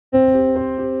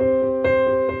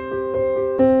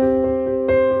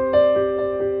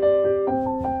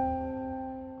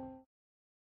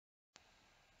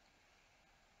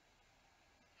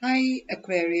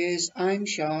Aquarius, I'm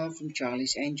Shah from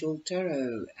Charlie's Angel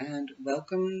Tarot, and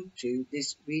welcome to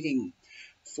this reading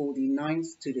for the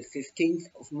 9th to the 15th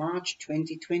of March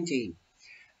 2020.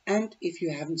 And if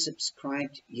you haven't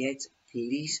subscribed yet,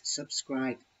 please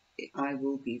subscribe. I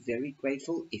will be very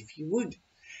grateful if you would,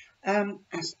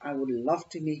 as I would love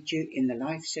to meet you in the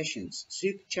live sessions.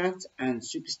 Super chat and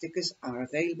super stickers are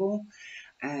available,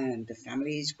 and the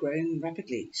family is growing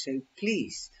rapidly, so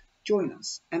please join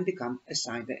us and become a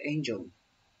cyber angel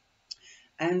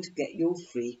and get your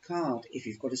free card. If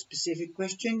you've got a specific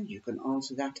question, you can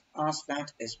ask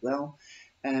that as well,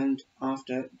 and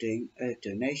after doing a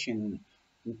donation,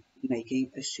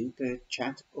 making a super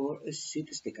chat or a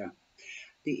super sticker.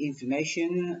 The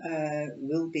information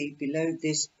will be below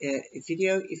this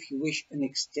video. If you wish an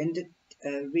extended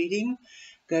reading,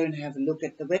 go and have a look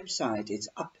at the website. It's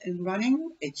up and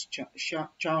running. It's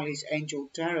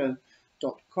CharliesAngelTarot.com,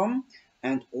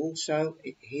 and also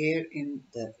here in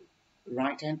the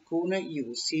right hand corner you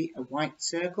will see a white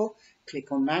circle.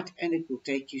 Click on that and it will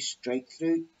take you straight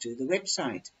through to the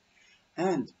website.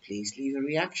 And please leave a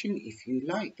reaction if you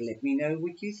like. Let me know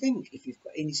what you think. If you've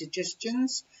got any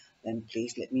suggestions, then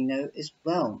please let me know as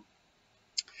well.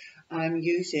 I'm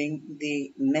using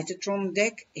the Metatron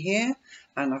deck here,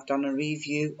 and I've done a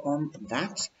review on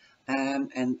that.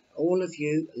 And all of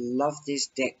you love this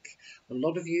deck. A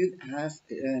lot of you have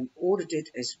ordered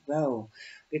it as well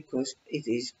because it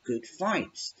is good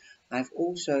vibes. I've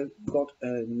also got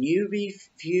a new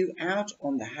review out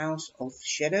on the House of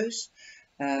Shadows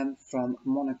from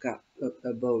Monica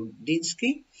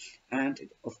Boldinsky, and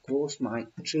of course my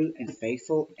true and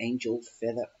faithful Angel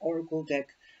Feather Oracle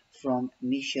deck from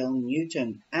Michelle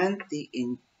Newton, and the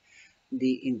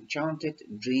Enchanted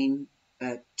Dream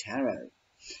Tarot.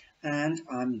 And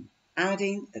I'm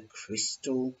adding a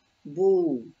crystal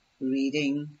ball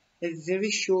reading, a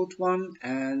very short one,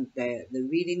 and the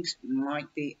readings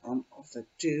might be on offer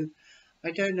too. I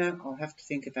don't know, I'll have to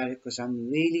think about it because I'm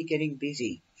really getting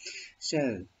busy.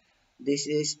 So this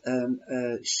is a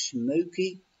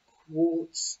smoky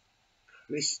quartz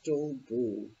crystal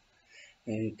ball.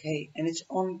 Okay, and it's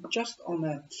just on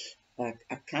a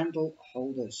candle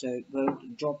holder, so it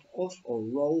won't drop off or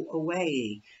roll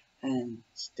away, and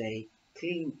stay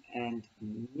clean and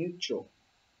neutral.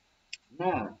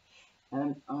 Now,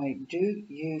 I do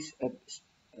use a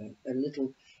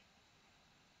little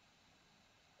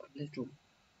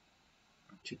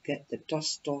to get the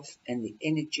dust off and the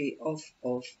energy off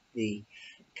of the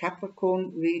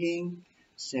Capricorn reading.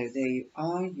 So there you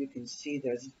are. You can see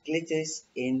there's glitters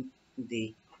in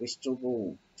the crystal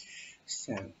ball.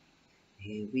 So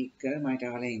here we go, my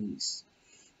darlings.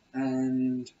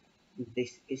 And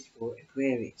this is for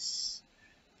Aquarius.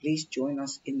 Please join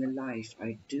us in the live.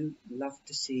 I do love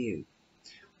to see you.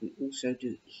 We also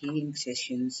do healing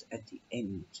sessions at the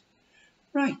end.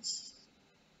 Right,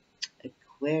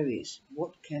 Aquarius,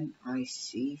 what can I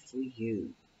see for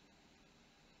you?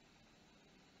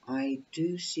 I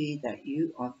do see that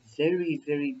you are very,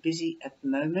 very busy at the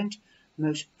moment,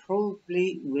 most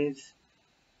probably with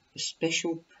a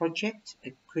special project.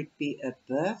 It could be a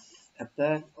birth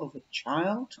of a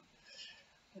child,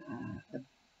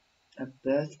 a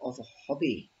birth of a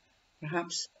hobby,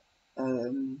 perhaps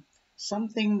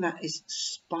something that is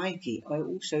spiky. I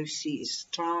also see a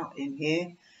star in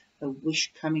here, a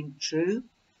wish coming true,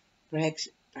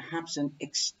 perhaps an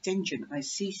extension. I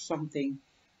see something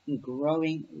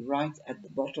growing right at the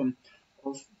bottom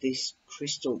of this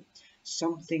crystal.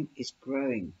 Something is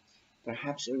growing,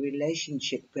 perhaps a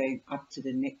relationship going up to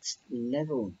the next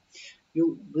level.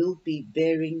 You will be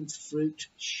bearing fruit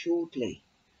shortly.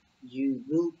 You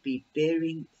will be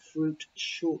bearing fruit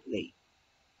shortly.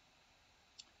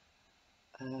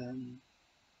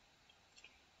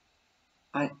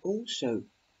 I also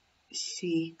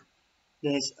see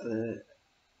there's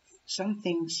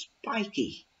something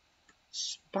spiky.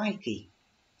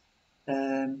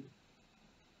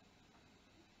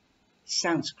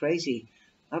 Sounds crazy.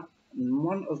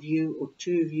 One of you or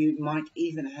two of you might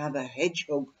even have a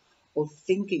hedgehog, or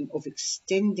thinking of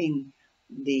extending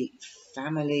the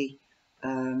family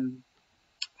home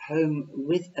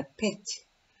with a pet.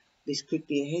 This could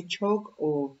be a hedgehog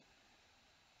or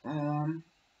a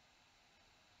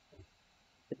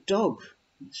dog.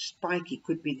 Spiky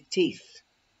could be the teeth.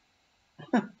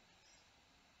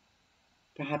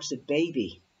 Perhaps a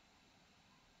baby.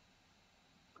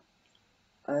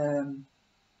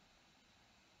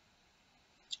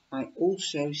 I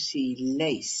also see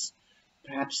lace.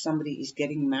 Perhaps somebody is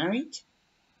getting married.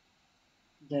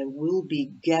 There will be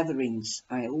gatherings.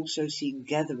 I also see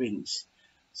gatherings,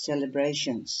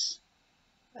 celebrations.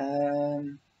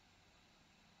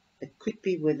 It could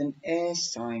be with an air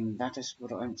sign. That is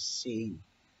what I'm seeing.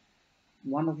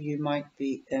 One of you might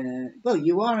be, well,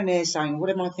 you are an air sign.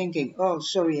 What am I thinking? Oh,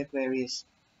 sorry, Aquarius.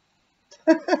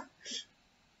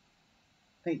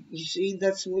 Hey, you see,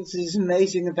 that's what is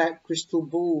amazing about crystal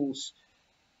balls.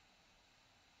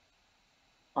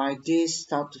 Ideas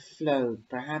start to flow.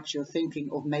 Perhaps you're thinking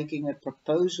of making a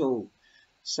proposal.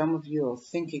 Some of you are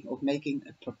thinking of making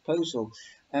a proposal.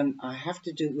 I have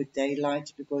to do it with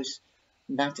daylight because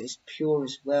that is pure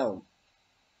as well.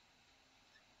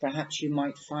 Perhaps you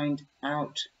might find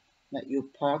out that your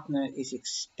partner is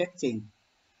expecting.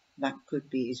 That could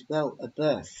be as well a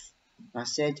birth. I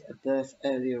said a birth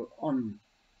earlier on.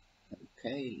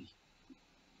 Okay.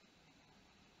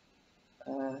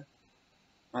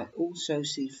 I also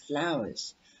see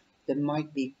flowers. There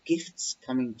might be gifts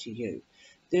coming to you.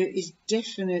 There is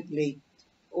definitely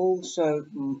also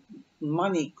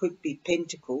money, could be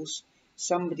pentacles.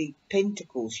 Somebody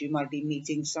pentacles. You might be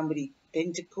meeting somebody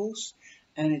pentacles,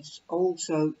 and it's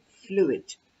also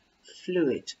fluidity.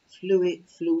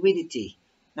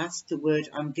 That's the word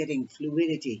I'm getting,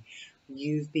 fluidity.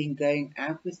 You've been going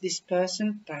out with this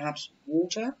person, perhaps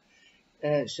water.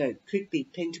 So it could be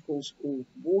pentacles or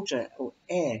water or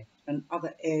air,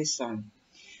 another air sign.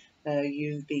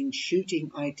 You've been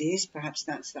shooting ideas, perhaps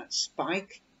that's that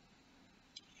spike.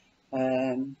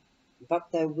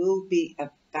 But there will be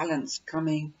a balance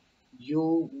coming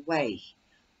your way.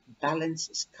 Balance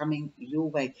is coming your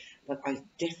way. But I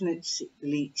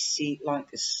definitely see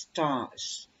like a star,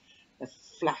 a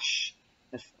flash,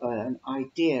 an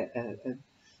idea,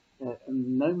 a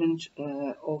moment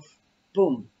of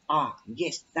boom. Ah,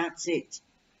 yes, that's it.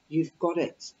 You've got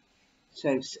it.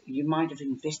 So you might have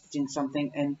invested in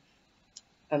something and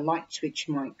a light switch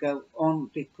might go on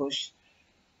because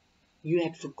you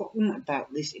had forgotten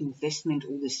about this investment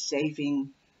or this saving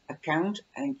account,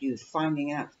 and you're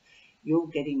finding out you're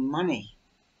getting money,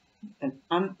 an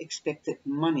unexpected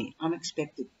money,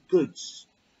 unexpected goods.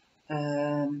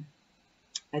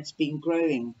 It's been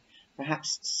growing.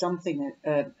 Perhaps something,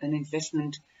 an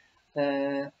investment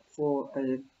for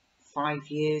 5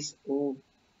 years or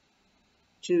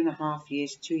 2.5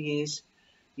 years, 2 years.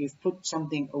 You've put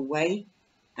something away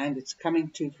and it's coming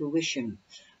to fruition.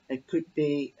 It could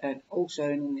be also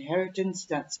an inheritance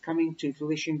that's coming to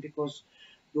fruition because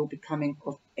you're becoming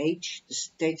of age, the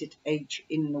stated age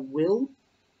in the will.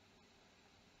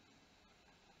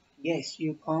 Yes,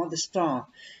 you are the star.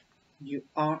 You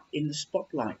are in the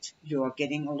spotlight. You are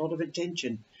getting a lot of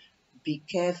attention. Be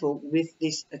careful with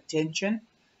this attention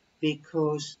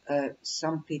because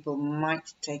some people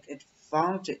might take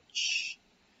advantage.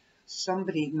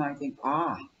 Somebody might think,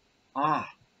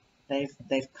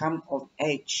 they've come of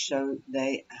age, so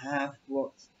they have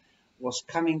what was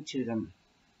coming to them.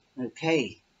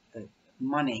 Okay,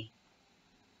 money,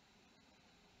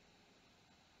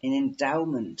 an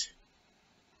endowment.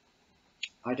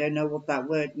 I don't know what that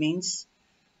word means.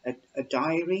 A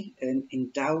diary, an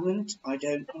endowment. I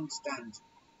don't understand.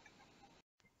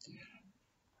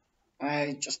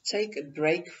 I just take a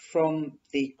break from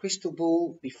the crystal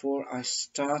ball before I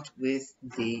start with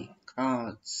the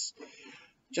cards,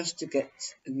 just to get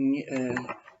a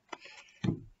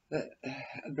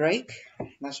break.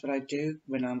 That's what I do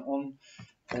when I'm on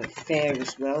fair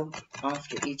as well.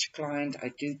 After each client, I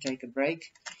do take a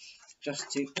break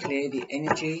just to clear the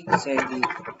energy. So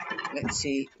let's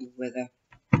see whether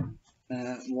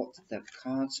what the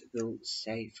cards will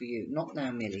say for you. Not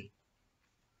now, Millie.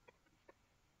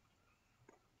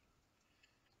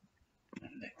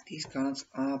 These cards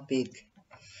are big,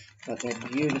 but they're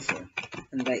beautiful,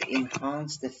 and they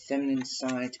enhance the feminine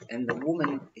side and the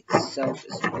woman itself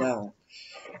as well.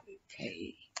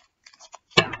 Okay,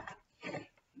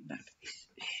 that is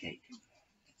shaken.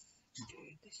 Let's do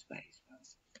it this way as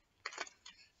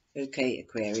well. Okay,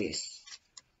 Aquarius.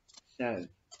 So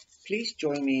please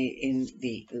join me in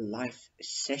the life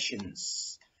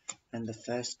sessions. And the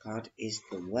first card is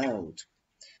the World.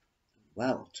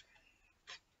 World.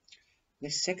 The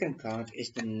second card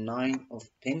is the Nine of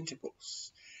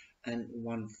Pentacles. And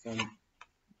one from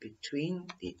between,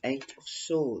 the Eight of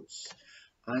Swords.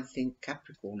 I think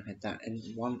Capricorn had that, and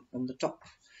one on the top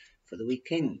for the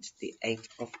weekend, the Eight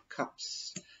of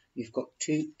Cups. You've got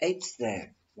 2 eights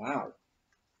there. Wow.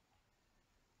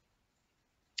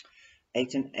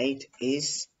 8 and 8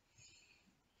 is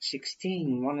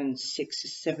 16. 1 and 6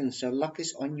 is 7. So luck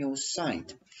is on your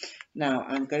side. Now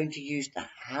I'm going to use the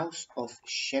House of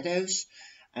Shadows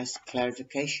as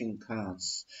clarification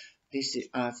cards. This is,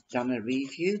 I've done a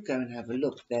review. Go and have a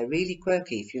look. They're really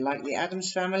quirky. If you like the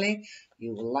Addams Family,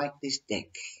 you will like this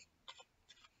deck.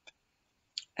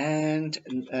 And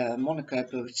Monica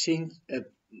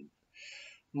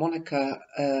Monica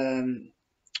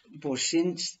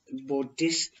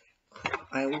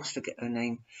I always forget her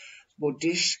name,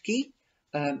 Bordishki.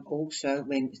 Also,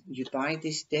 when you buy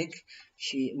this deck,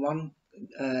 $1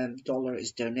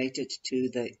 is donated to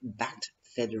the Bat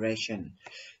Federation.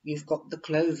 You've got the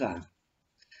Clover.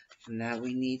 Now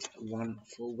we need one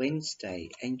for Wednesday,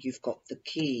 and you've got the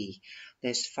Key.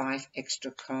 There's 5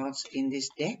 extra cards in this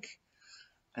deck,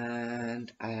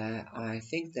 and I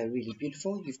think they're really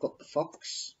beautiful. You've got the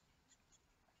Fox,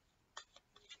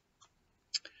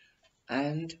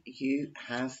 and you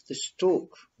have the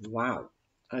Stork. Wow.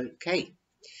 Okay.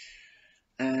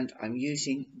 And I'm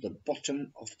using the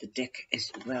bottom of the deck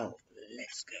as well.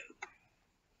 Let's go.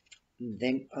 And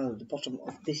then, the bottom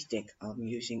of this deck I'm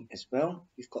using as well.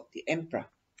 You've got the Emperor.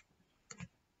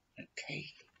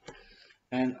 Okay.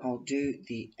 And I'll do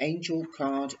the Angel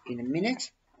card in a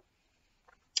minute.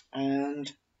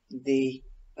 And the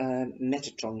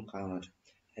Metatron card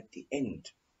at the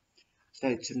end. So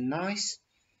it's a nice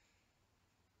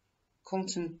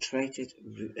concentrated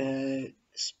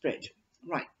spread.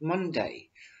 Right, Monday,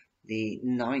 the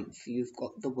 9th, you've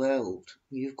got the world.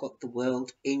 You've got the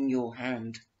world in your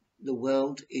hand. The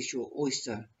world is your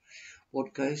oyster.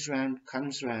 What goes round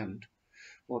comes round.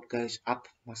 What goes up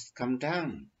must come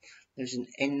down. There's an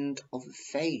end of a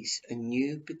phase, a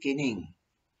new beginning.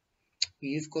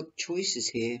 You've got choices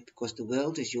here because the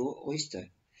world is your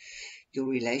oyster. Your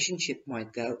relationship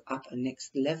might go up a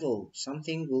next level.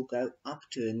 Something will go up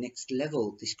to a next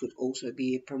level. This could also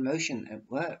be a promotion at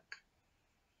work.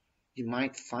 You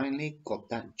might finally got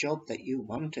that job that you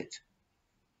wanted.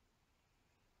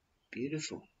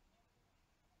 Beautiful.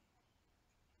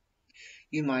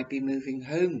 You might be moving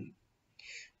home.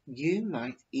 You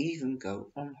might even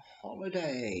go on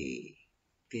holiday.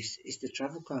 This is the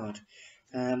travel card.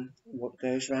 What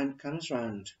goes round comes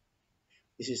round.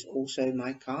 This is also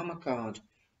my karma card.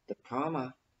 The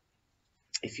karma,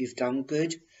 if you've done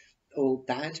good or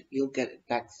bad, you'll get it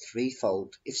back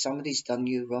threefold. If somebody's done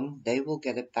you wrong, they will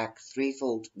get it back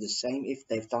threefold. The same if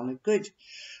they've done it good.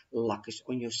 Luck is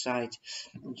on your side.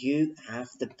 You have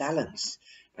the balance.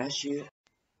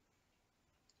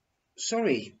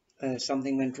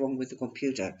 Something went wrong with the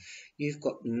computer. You've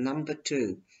got number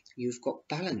 2. You've got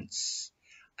balance.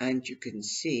 And you can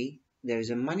see there is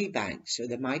a money bank. So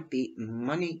there might be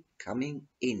money coming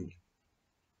in.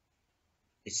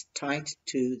 It's tied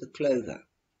to the clover.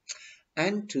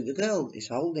 And to the girl is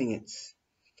holding it.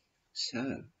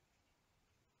 So,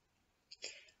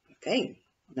 okay.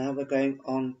 Now we're going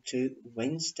on to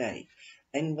Wednesday.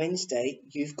 And Wednesday,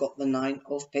 you've got the 9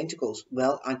 of Pentacles.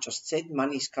 Well, I just said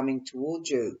money's coming towards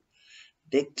you.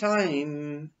 Big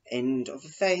time, end of a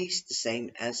phase, the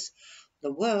same as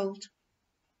the world.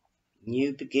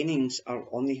 New beginnings are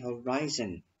on the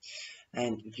horizon,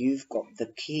 and you've got the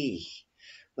key.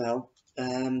 Well,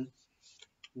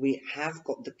 we have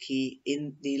got the key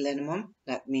in the Lenormand.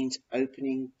 That means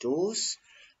opening doors,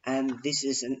 and this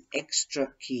is an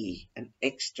extra key, an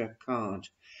extra card.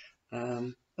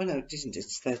 Oh no, it isn't.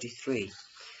 It's 33.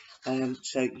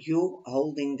 So you're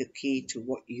holding the key to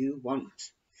what you want.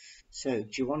 So,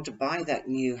 do you want to buy that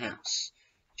new house?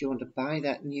 Do you want to buy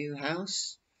that new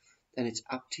house? Then it's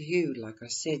up to you, like I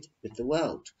said, with the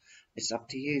world. It's up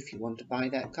to you if you want to buy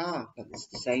that car, but it's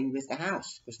the same with the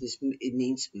house, because it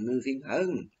means moving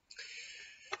home.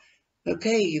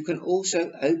 Okay, you can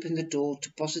also open the door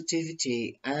to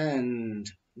positivity and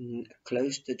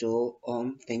close the door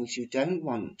on things you don't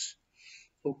want,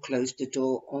 or close the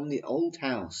door on the old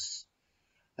house,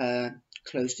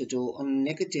 close the door on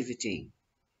negativity.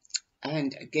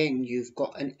 And again, you've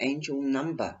got an angel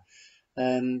number.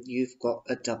 You've got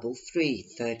a 33,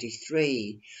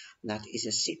 33. That is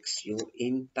a 6. You're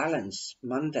in balance.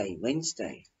 Monday,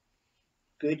 Wednesday.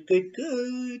 Good, good,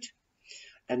 good.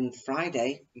 And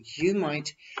Friday, you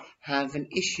might have an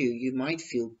issue. You might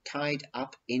feel tied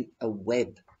up in a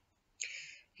web.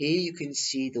 Here you can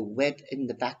see the web in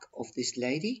the back of this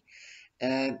lady.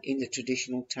 In the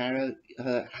traditional tarot,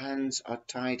 her hands are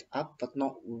tied up, but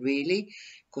not really,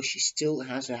 because she still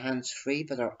has her hands free,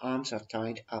 but her arms are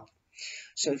tied up.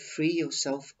 So free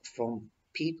yourself from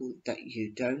people that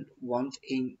you don't want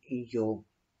in your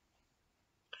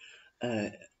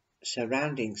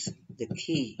surroundings. The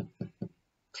key.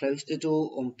 Close the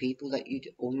door on people that you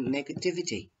on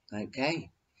negativity.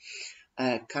 Okay.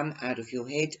 Come out of your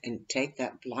head and take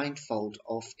that blindfold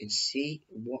off and see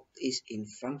what is in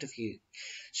front of you,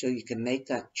 so you can make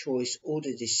that choice or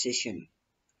the decision.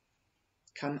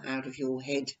 Come out of your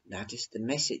head. That is the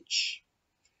message.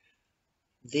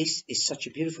 This is such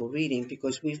a beautiful reading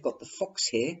because we've got the fox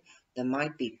here. There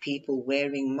might be people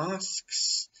wearing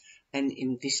masks, and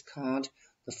in this card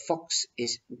The fox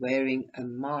is wearing a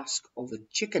mask of a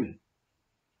chicken.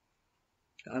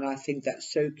 And I think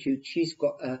that's so cute. She's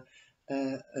got a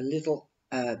little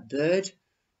bird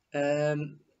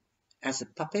as a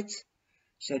puppet.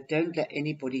 So don't let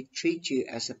anybody treat you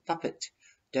as a puppet.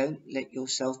 Don't let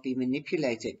yourself be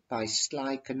manipulated by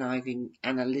sly, conniving,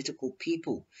 analytical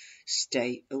people.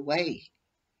 Stay away.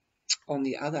 On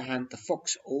the other hand, the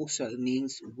fox also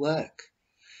means work.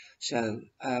 So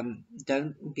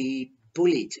don't be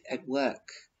bullied at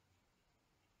work.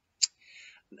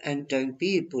 And don't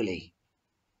be a bully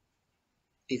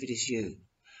if it is you.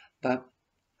 But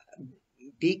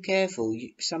be careful.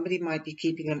 Somebody might be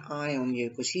keeping an eye on you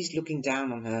because he's looking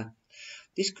down on her.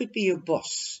 This could be your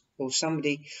boss or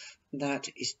somebody that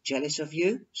is jealous of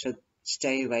you, so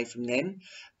stay away from them.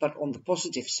 But on the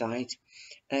positive side,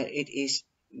 it is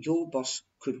your boss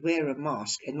could wear a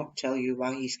mask and not tell you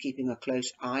why he's keeping a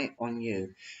close eye on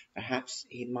you. Perhaps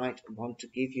he might want to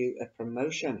give you a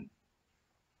promotion.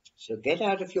 So get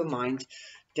out of your mind.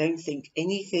 Don't think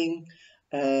anything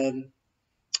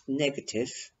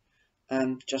negative.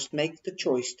 Just make the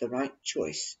choice, the right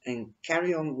choice, and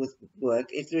carry on with work.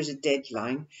 If there is a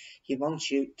deadline, he wants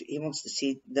to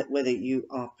see that whether you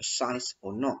are precise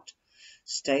or not.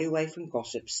 Stay away from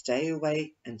gossip. Stay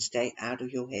away and stay out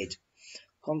of your head.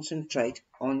 Concentrate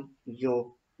on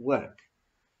your work.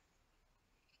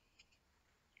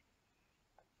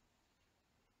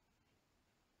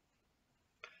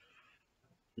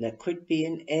 There could be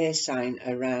an air sign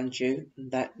around you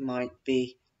that might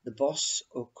be the boss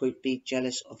or could be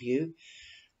jealous of you.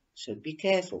 So be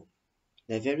careful.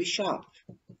 They're very sharp.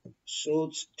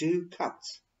 Swords do cut.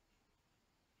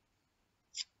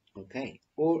 Okay.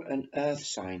 Or an earth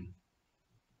sign.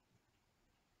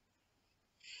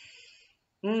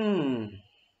 Then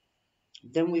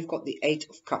we've got the Eight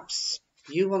of Cups.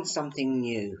 You want something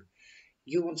new.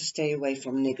 You want to stay away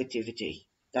from negativity.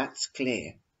 That's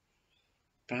clear.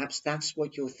 Perhaps that's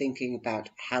what you're thinking about,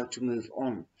 how to move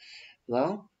on.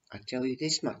 Well, I tell you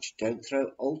this much. Don't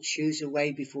throw old shoes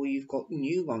away before you've got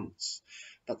new ones.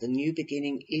 But the new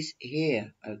beginning is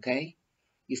here, okay?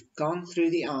 You've gone through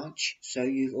the arch, so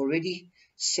you've already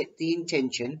set the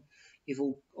intention.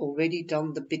 You've already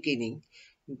done the beginning.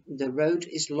 The road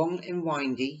is long and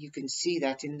windy. You can see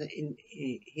that in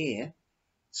here.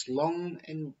 It's long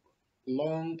and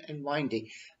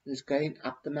windy. And it's going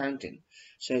up the mountain.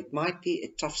 So it might be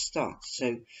a tough start.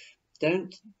 So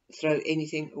don't throw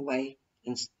anything away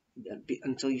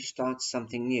until you start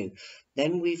something new.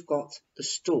 Then we've got the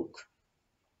stork.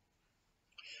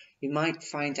 You might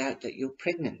find out that you're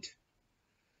pregnant.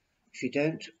 If you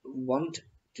don't want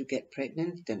to get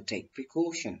pregnant, then take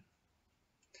precaution.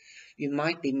 You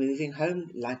might be moving home,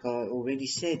 like I already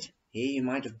said. Here you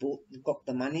might have got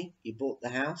the money, you bought the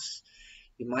house.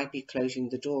 You might be closing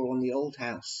the door on the old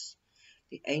house.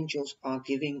 The angels are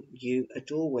giving you a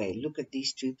doorway. Look at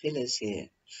these two pillars here.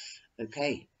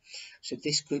 Okay, so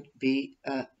this could be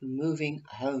moving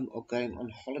home or going on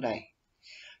holiday.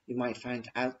 You might find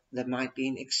out there might be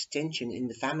an extension in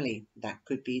the family. That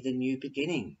could be the new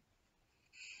beginning.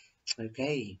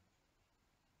 Okay.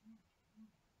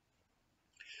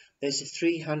 There's a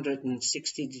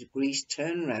 360 degrees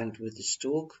turnaround with the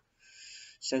stork.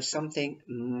 So something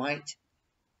might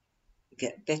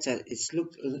get better. It's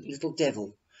looked a little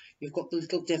devil. You've got the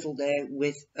little devil there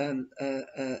with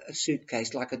a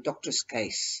suitcase, like a doctor's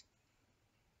case.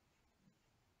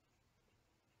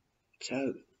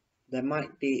 So there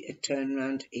might be a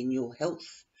turnaround in your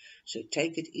health. So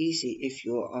take it easy if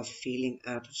you are feeling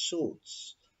out of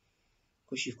sorts,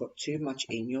 because you've got too much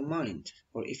in your mind,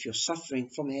 or if you're suffering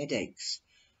from headaches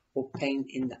or pain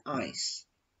in the eyes,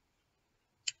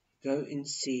 go and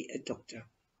see a doctor.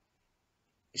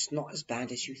 It's not as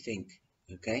bad as you think,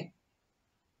 okay?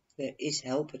 There is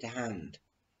help at hand.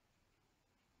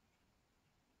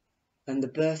 And the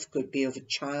birth could be of a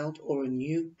child or a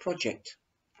new project,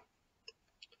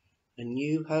 a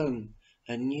new home,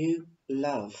 a new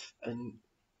love,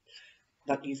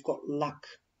 but you've got luck.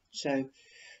 So,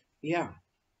 yeah,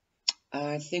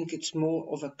 I think it's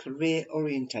more of a career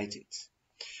orientated,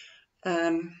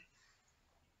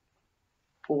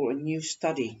 or a new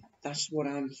study. That's what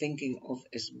I'm thinking of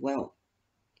as well.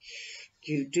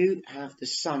 You do have the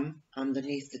sun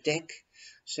underneath the deck.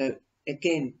 So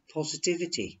again,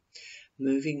 positivity,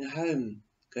 moving home,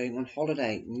 going on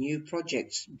holiday, new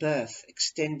projects, birth,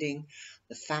 extending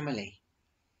the family.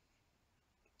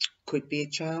 Could be a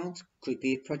child, could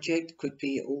be a project, could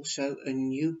be also a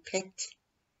new pet.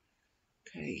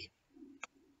 Okay.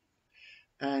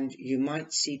 And you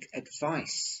might seek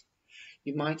advice.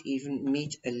 You might even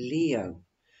meet a Leo,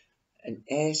 an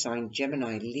air sign,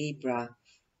 Gemini, Libra,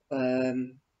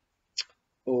 um,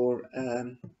 or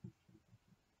an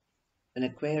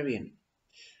Aquarian,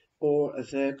 or a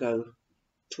Virgo,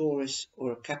 Taurus,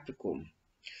 or a Capricorn.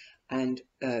 And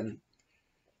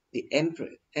the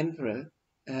Emperor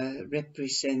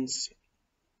represents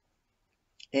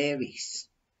Aries.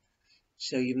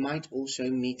 So you might also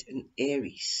meet an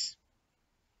Aries.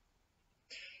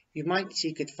 You might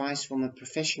seek advice from a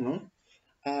professional,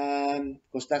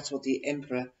 because that's what the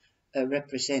Emperor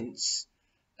represents,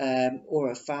 or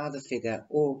a father figure,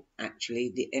 or actually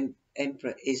the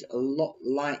Emperor is a lot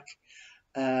like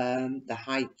the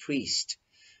High Priest,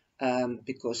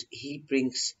 because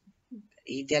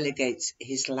he delegates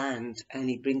his land and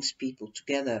he brings people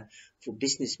together for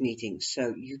business meetings.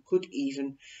 So you could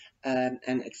even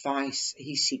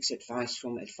he seeks advice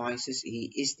from advisors.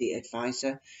 He is the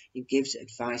advisor. He gives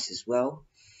advice as well.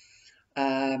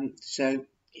 So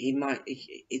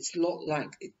it's a lot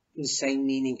like the same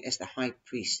meaning as the High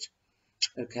Priest.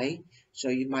 Okay, so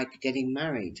you might be getting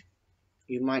married.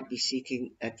 You might be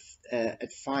seeking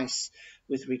advice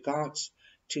with regards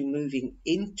to moving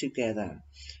in together,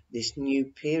 this new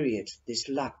period, this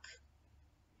luck.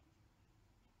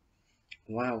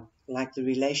 Wow, like the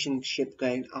relationship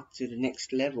going up to the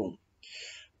next level.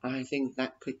 I think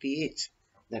that could be it.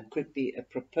 That could be a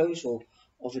proposal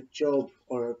of a job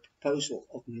or a proposal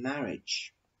of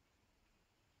marriage,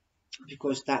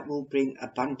 because that will bring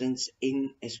abundance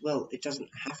in as well. It doesn't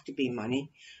have to be money,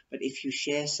 but if you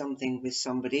share something with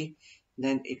somebody,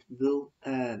 then it will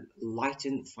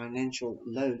lighten financial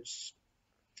loads.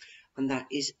 And that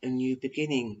is a new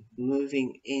beginning,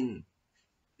 moving in.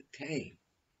 Okay.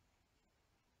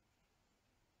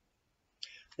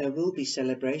 There will be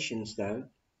celebrations though.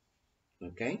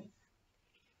 Okay.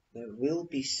 There will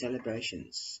be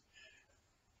celebrations.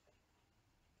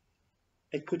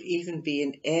 It could even be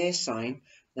an air sign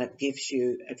that gives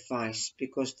you advice,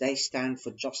 because they stand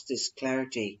for justice,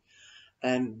 clarity,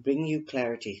 and bring you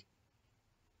clarity.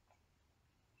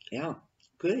 Yeah,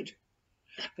 good.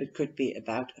 It could be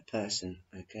about a person.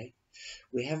 Okay.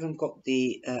 We haven't got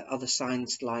the other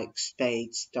signs like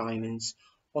spades, diamonds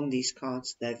on these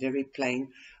cards. They're very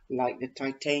plain, like the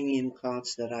titanium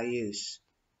cards that I use.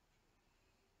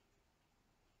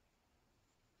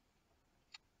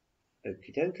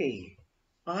 Okie dokie.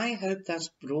 I hope that's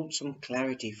brought some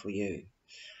clarity for you.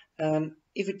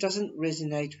 If it doesn't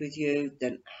resonate with you,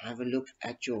 then have a look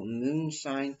at your moon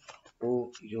sign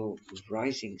or your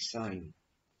rising sign.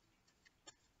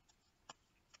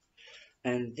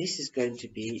 And this is going to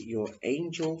be your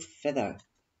angel feather.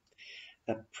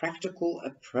 A practical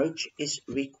approach is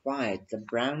required. The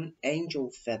brown angel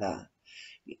feather.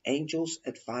 The angels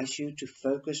advise you to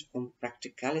focus on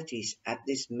practicalities at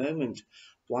this moment,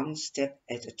 one step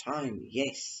at a time.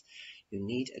 Yes, you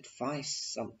need advice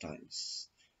sometimes.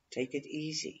 Take it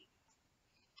easy.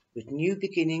 With new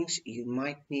beginnings, you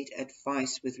might need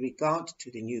advice with regard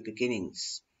to the new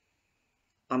beginnings.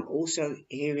 I'm also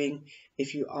hearing,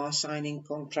 if you are signing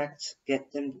contracts,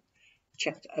 get them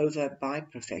checked over by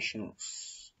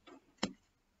professionals.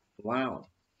 Wow.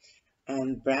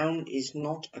 And brown is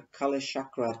not a color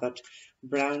chakra, but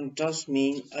brown does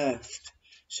mean earthed.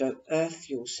 So earth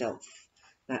yourself.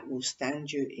 That will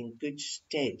stand you in good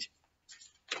stead.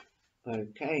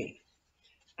 Okay.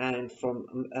 And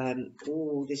from,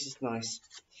 oh, this is nice.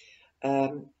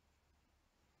 From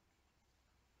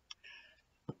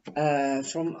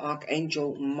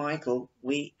Archangel Michael,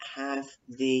 we have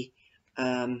the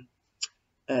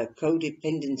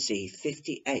codependency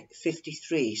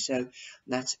 53. So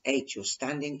that's 8. You're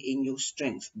standing in your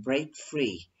strength. Break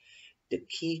free. The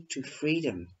key to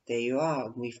freedom. There you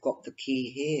are. We've got the key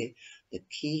here. The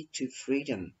key to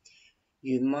freedom.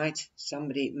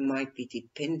 Somebody might be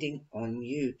depending on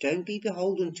you. Don't be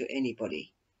beholden to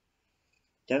anybody.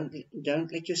 Don't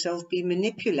let yourself be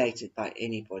manipulated by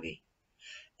anybody.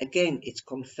 Again, it's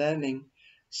confirming.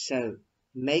 So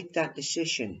make that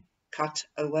decision. Cut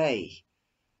away.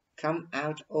 Come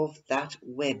out of that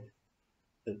web.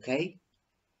 Okay?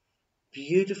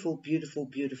 Beautiful, beautiful,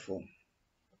 beautiful.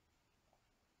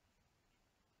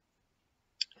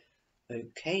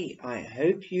 Okay, I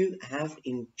hope you have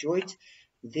enjoyed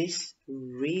this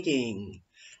reading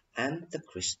and the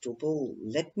crystal ball.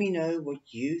 Let me know what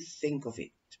you think of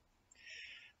it.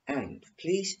 And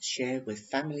please share with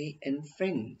family and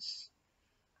friends.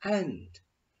 And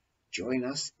join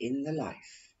us in the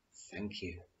life. Thank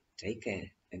you. Take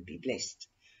care and be blessed.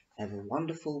 Have a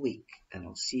wonderful week, and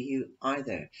I'll see you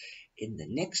either in the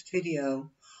next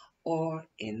video or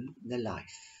in the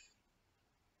life.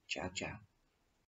 Ciao, ciao.